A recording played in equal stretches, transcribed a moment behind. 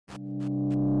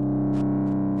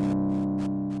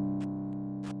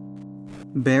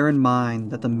Bear in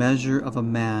mind that the measure of a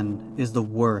man is the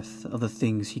worth of the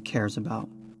things he cares about.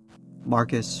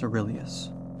 Marcus Aurelius.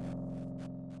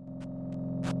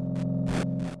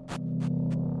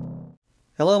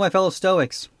 Hello, my fellow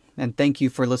Stoics, and thank you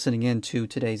for listening in to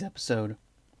today's episode.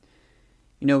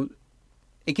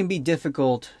 It can be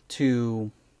difficult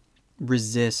to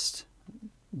resist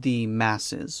the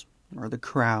masses or the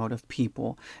crowd of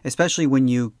people, especially when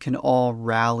you can all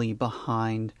rally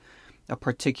behind a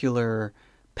particular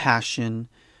passion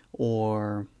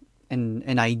or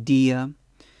an idea,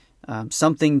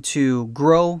 something to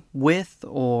grow with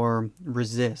or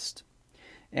resist.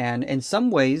 And in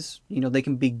some ways, they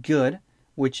can be good,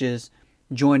 which is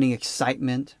joining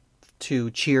excitement to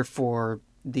cheer for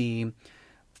the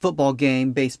football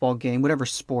game, baseball game, whatever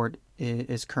sport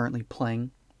is currently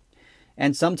playing.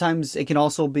 And sometimes it can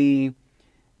also be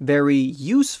very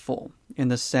useful in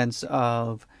the sense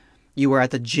of you are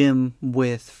at the gym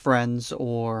with friends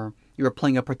or you are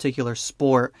playing a particular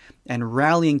sport and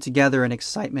rallying together in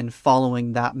excitement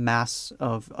following that mass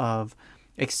of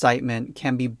excitement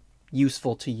can be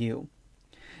useful to you.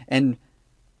 And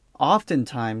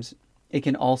oftentimes it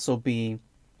can also be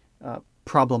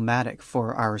problematic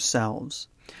for ourselves.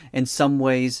 In some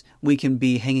ways, we can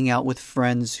be hanging out with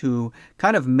friends who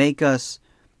kind of make us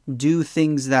do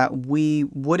things that we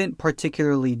wouldn't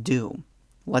particularly do.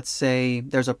 Let's say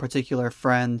there's a particular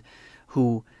friend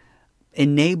who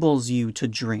enables you to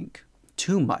drink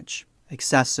too much,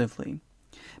 excessively.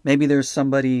 Maybe there's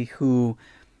somebody who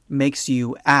makes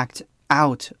you act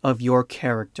out of your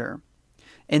character.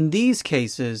 In these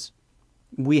cases,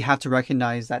 we have to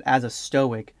recognize that as a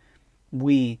Stoic,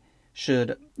 we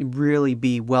should really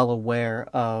be well aware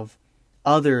of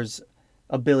others'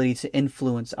 ability to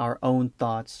influence our own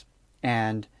thoughts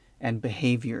and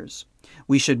behaviors.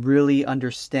 We should really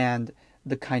understand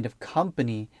the kind of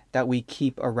company that we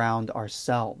keep around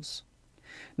ourselves.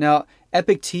 Now,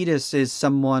 Epictetus is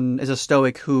a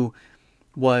Stoic who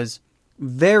was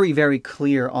very, very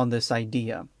clear on this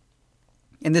idea.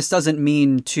 And this doesn't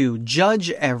mean to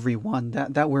judge everyone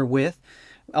that we're with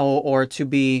or to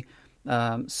be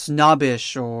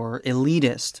snobbish or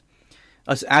elitist.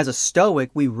 As a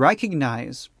Stoic, we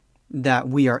recognize that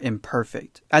we are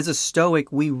imperfect. As a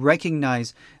Stoic, we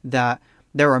recognize that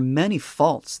there are many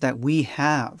faults that we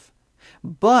have.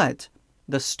 But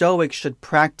the Stoic should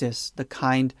practice the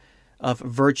kind of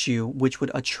virtue which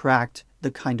would attract the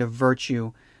kind of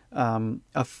virtue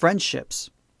of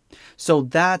friendships. So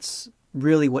that's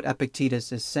really what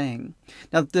Epictetus is saying.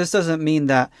 Now, this doesn't mean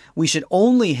that we should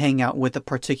only hang out with a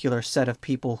particular set of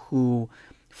people who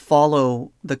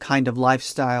follow the kind of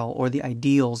lifestyle or the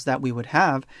ideals that we would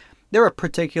have. There are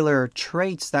particular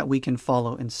traits that we can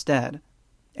follow instead.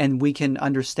 And we can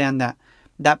understand that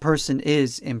that person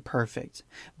is imperfect.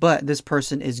 But this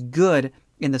person is good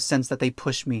in the sense that they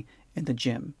push me in the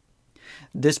gym.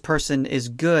 This person is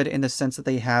good in the sense that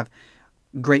they have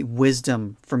great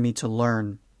wisdom for me to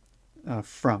learn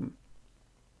from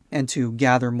and to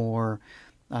gather more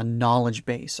knowledge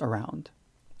base around.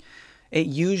 It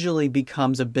usually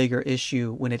becomes a bigger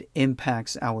issue when it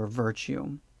impacts our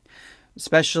virtue,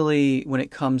 especially when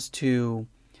it comes to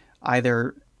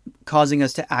either causing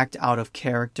us to act out of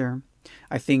character.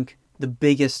 I think the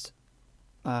biggest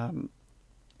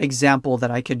example that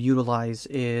I could utilize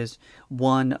is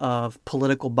one of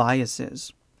political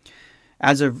biases.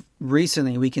 As of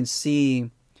recently, we can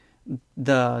see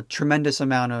the tremendous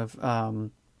amount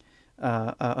of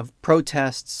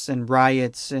protests and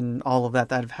riots and all of that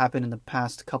have happened in the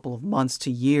past couple of months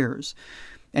to years.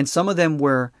 And some of them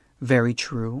were very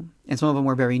true, and some of them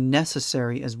were very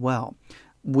necessary as well.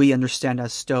 We understand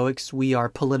as Stoics, we are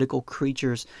political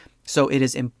creatures, so it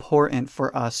is important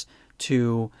for us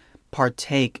to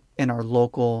partake in our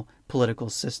local political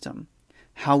system.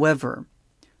 However,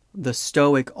 the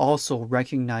Stoic also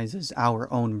recognizes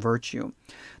our own virtue.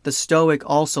 The Stoic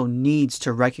also needs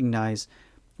to recognize,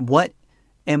 what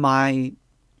am I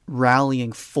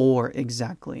rallying for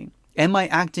exactly? Am I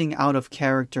acting out of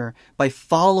character by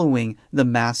following the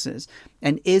masses?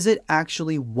 And is it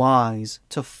actually wise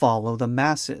to follow the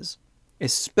masses?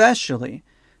 Especially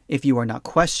if you are not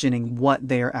questioning what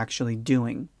they are actually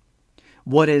doing.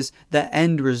 What is the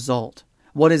end result?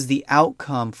 What is the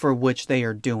outcome for which they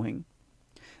are doing?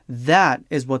 That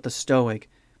is what the Stoic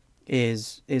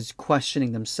is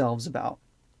questioning themselves about.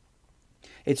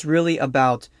 It's really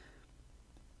about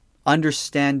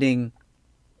understanding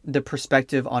the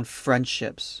perspective on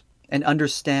friendships and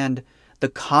understand the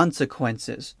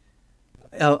consequences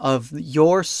of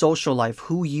your social life,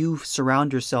 who you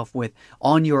surround yourself with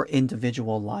on your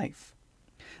individual life.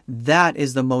 That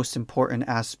is the most important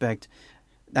aspect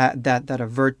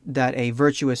that a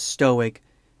virtuous Stoic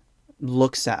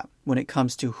looks at when it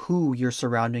comes to who you're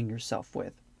surrounding yourself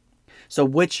with. So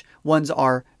which ones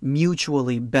are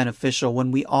mutually beneficial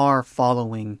when we are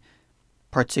following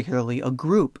particularly a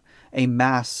group, a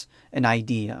mass, an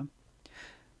idea?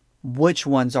 Which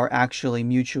ones are actually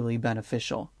mutually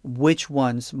beneficial? Which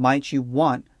ones might you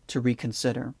want to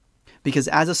reconsider? Because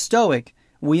as a Stoic,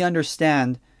 we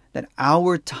understand that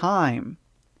our time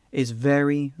is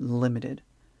very limited.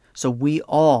 So we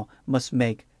all must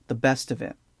make the best of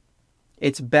it.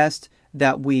 It's best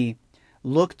that we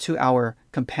look to our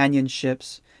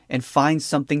companionships and find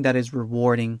something that is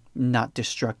rewarding, not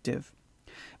destructive.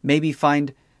 Maybe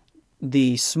find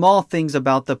the small things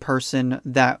about the person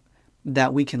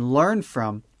that we can learn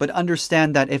from, but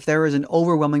understand that if there is an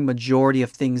overwhelming majority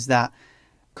of things that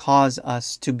cause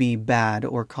us to be bad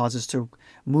or cause us to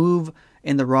move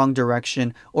in the wrong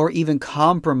direction or even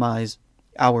compromise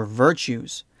our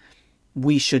virtues,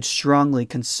 we should strongly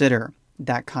consider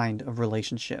that kind of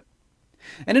relationship.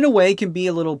 And in a way, it can be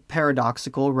a little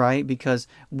paradoxical, right? Because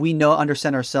we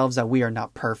understand ourselves that we are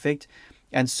not perfect.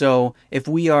 And so if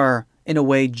we are, in a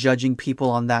way, judging people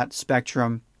on that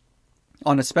spectrum,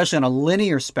 especially on a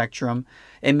linear spectrum,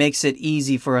 it makes it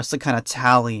easy for us to kind of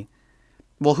tally,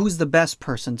 well, who's the best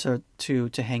person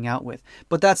to hang out with?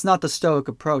 But that's not the Stoic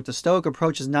approach. The Stoic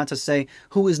approach is not to say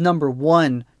who is number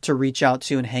one to reach out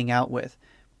to and hang out with.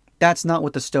 That's not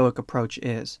what the Stoic approach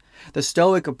is. The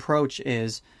Stoic approach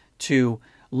is to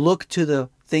look to the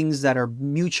things that are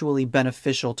mutually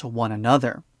beneficial to one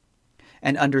another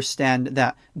and understand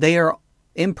that they are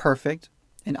imperfect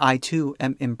and I too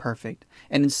am imperfect.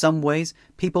 And in some ways,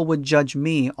 people would judge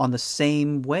me on the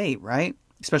same way, right?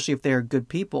 Especially if they are good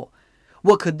people.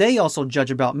 What could they also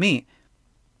judge about me?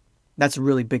 That's a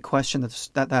really big question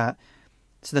that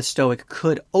the Stoic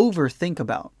could overthink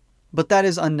about. But that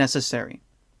is unnecessary.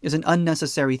 It's an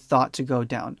unnecessary thought to go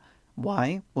down.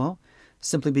 Why? Well,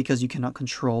 simply because you cannot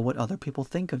control what other people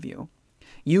think of you.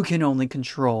 You can only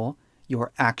control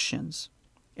your actions.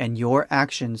 And your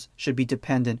actions should be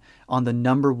dependent on the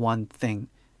number one thing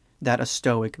that a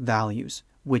Stoic values,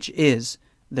 which is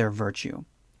their virtue.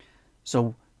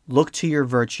 So look to your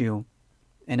virtue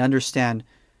and understand,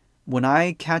 when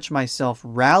I catch myself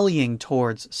rallying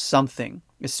towards something,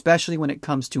 especially when it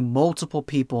comes to multiple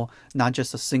people, not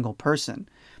just a single person,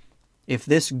 if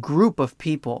this group of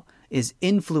people is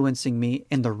influencing me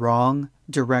in the wrong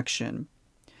direction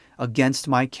against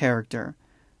my character,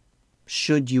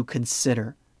 should you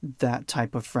consider that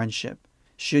type of friendship?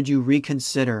 Should you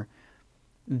reconsider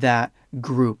that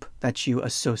group that you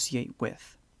associate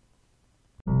with?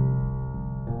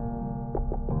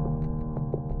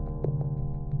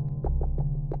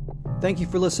 Thank you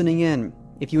for listening in.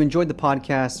 If you enjoyed the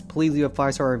podcast, please leave a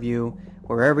 5-star review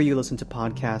wherever you listen to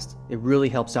podcasts. It really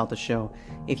helps out the show.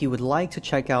 If you would like to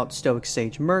check out Stoic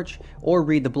Sage merch or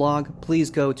read the blog, please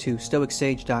go to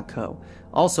stoicsage.co.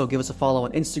 Also, give us a follow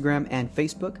on Instagram and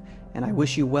Facebook, and I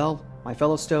wish you well, my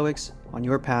fellow Stoics, on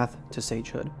your path to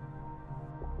sagehood.